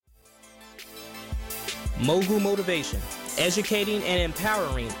Mogul Motivation, educating and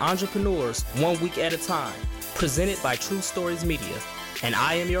empowering entrepreneurs 1 week at a time. Presented by True Stories Media. And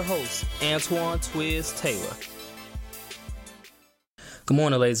I am your host, Antoine Twiz Taylor. Good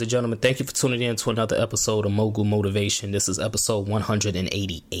morning, ladies and gentlemen. Thank you for tuning in to another episode of Mogul Motivation. This is episode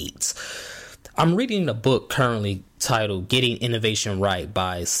 188. I'm reading a book currently titled Getting Innovation Right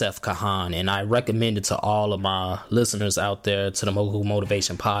by Seth Kahan, and I recommend it to all of my listeners out there, to the Mogul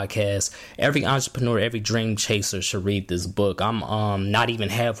Motivation podcast. Every entrepreneur, every dream chaser should read this book. I'm not even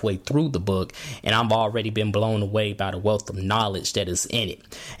halfway through the book, and I've already been blown away by the wealth of knowledge that is in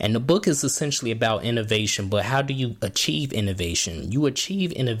it. And the book is essentially about innovation, but how do you achieve innovation? You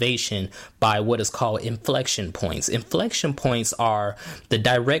achieve innovation by what is called inflection points. Inflection points are the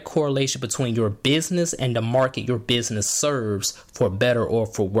direct correlation between your business and the market your business serves, for better or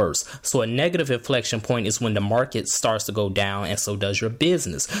for worse. So a negative inflection point is when the market starts to go down and so does your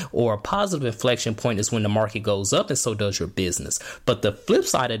business. Or a positive inflection point is when the market goes up and so does your business. But the flip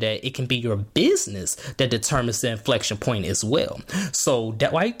side of that, it can be your business that determines the inflection point as well. So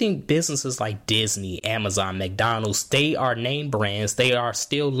that why I think businesses like Disney, Amazon, McDonald's, they are name brands. They are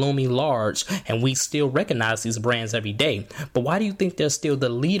still looming large, and we still recognize these brands every day. But why do you think they're still the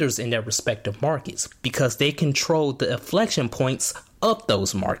leaders in their respective markets? Because they control the inflection points of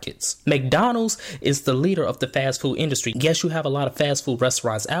those markets. McDonald's is the leader of the fast food industry. Yes, you have a lot of fast food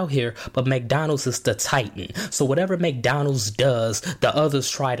restaurants out here, but McDonald's is the titan. So whatever McDonald's does, the others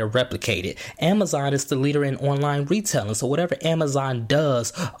try to replicate it. Amazon is the leader in online retailing. So whatever Amazon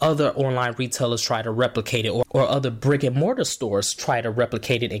does, other online retailers try to replicate it, or other brick and mortar stores try to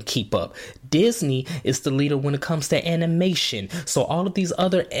replicate it and keep up. Disney is the leader when it comes to animation. So all of these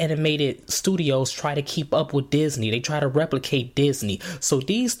other animated studios try to keep up with Disney. They try to replicate Disney. So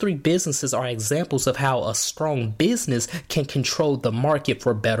these three businesses are examples of how a strong business can control the market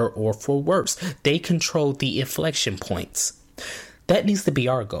for better or for worse. They control the inflection points. That needs to be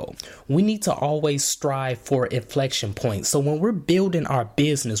our goal. We need to always strive for inflection points. So when we're building our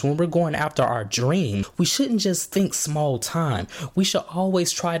business, when we're going after our dream, we shouldn't just think small time. We should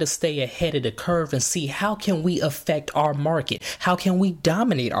always try to stay ahead of the curve and see how can we affect our market? How can we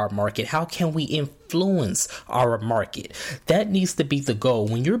dominate our market? How can we influence our market? That needs to be the goal.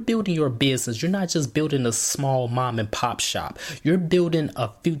 When you're building your business, you're not just building a small mom and pop shop. You're building a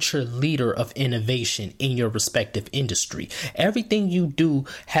future leader of innovation in your respective industry. Everything you do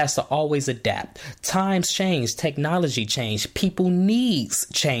has to always adapt. Times change, technology change, people needs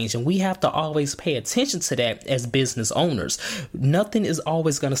change, and we have to always pay attention to that as business owners. Nothing is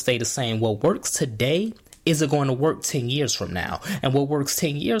always going to stay the same. What works today, is it going to work 10 years from now? And what works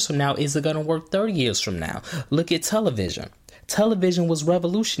 10 years from now, is it going to work 30 years from now? Look at television. Television was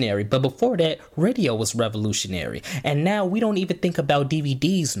revolutionary, but before that, radio was revolutionary. And now we don't even think about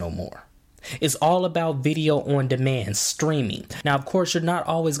DVDs no more. It's all about video on demand, streaming. Now, of course, you're not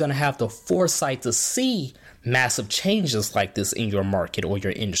always going to have the foresight to see massive changes like this in your market or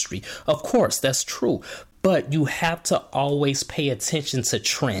your industry. Of course, that's true. But you have to always pay attention to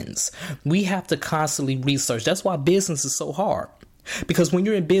trends. We have to constantly research. That's why business is so hard. Because when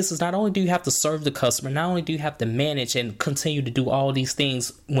you're in business, not only do you have to serve the customer, not only do you have to manage and continue to do all these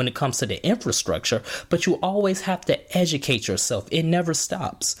things when it comes to the infrastructure, but you always have to educate yourself. It never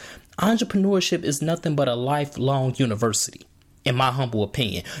stops. Entrepreneurship is nothing but a lifelong university. In my humble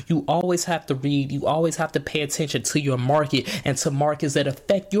opinion, you always have to read, you always have to pay attention to your market and to markets that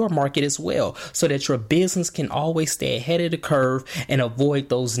affect your market as well, so that your business can always stay ahead of the curve and avoid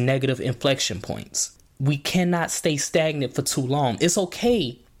those negative inflection points. We cannot stay stagnant for too long. It's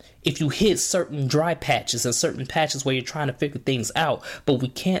okay if you hit certain dry patches and certain patches where you're trying to figure things out, but we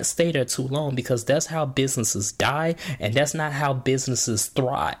can't stay there too long, because that's how businesses die and that's not how businesses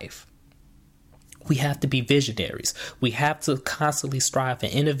thrive. We have to be visionaries. We have to constantly strive for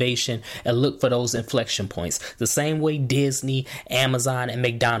innovation and look for those inflection points, the same way Disney, Amazon, and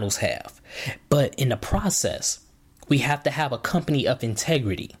McDonald's have. But in the process, we have to have a company of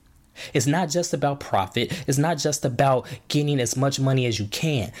integrity. It's not just about profit. It's not just about getting as much money as you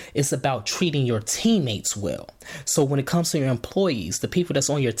can. It's about treating your teammates well. So when it comes to your employees, the people that's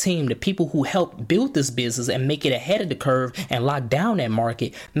on your team, the people who help build this business and make it ahead of the curve and lock down that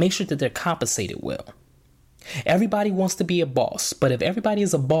market, make sure that they're compensated well. Everybody wants to be a boss, but if everybody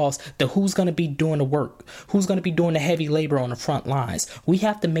is a boss, then who's going to be doing the work? Who's going to be doing the heavy labor on the front lines? We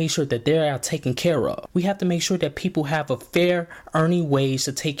have to make sure that they're taken care of. We have to make sure that people have a fair earning wage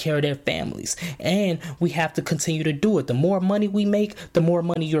to take care of their families. And we have to continue to do it. The more money we make, the more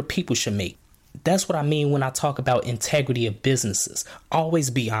money your people should make. That's what I mean when I talk about integrity of businesses. Always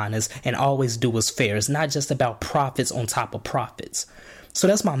be honest and always do what's fair. It's not just about profits on top of profits. So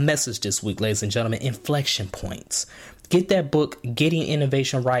that's my message this week, ladies and gentlemen. Inflection points. Get that book, Getting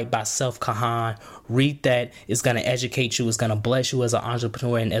Innovation Right by Seth Kahan. Read that. It's going to educate you. It's going to bless you as an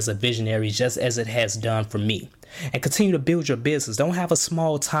entrepreneur and as a visionary, just as it has done for me. And continue to build your business. Don't have a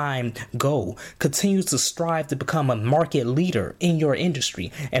small time goal. Continue to strive to become a market leader in your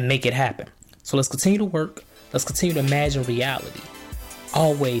industry and make it happen. So let's continue to work. Let's continue to imagine reality.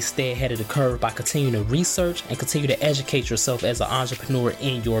 Always stay ahead of the curve by continuing to research and continue to educate yourself as an entrepreneur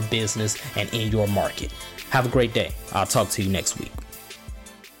in your business and in your market. Have a great day. I'll talk to you next week.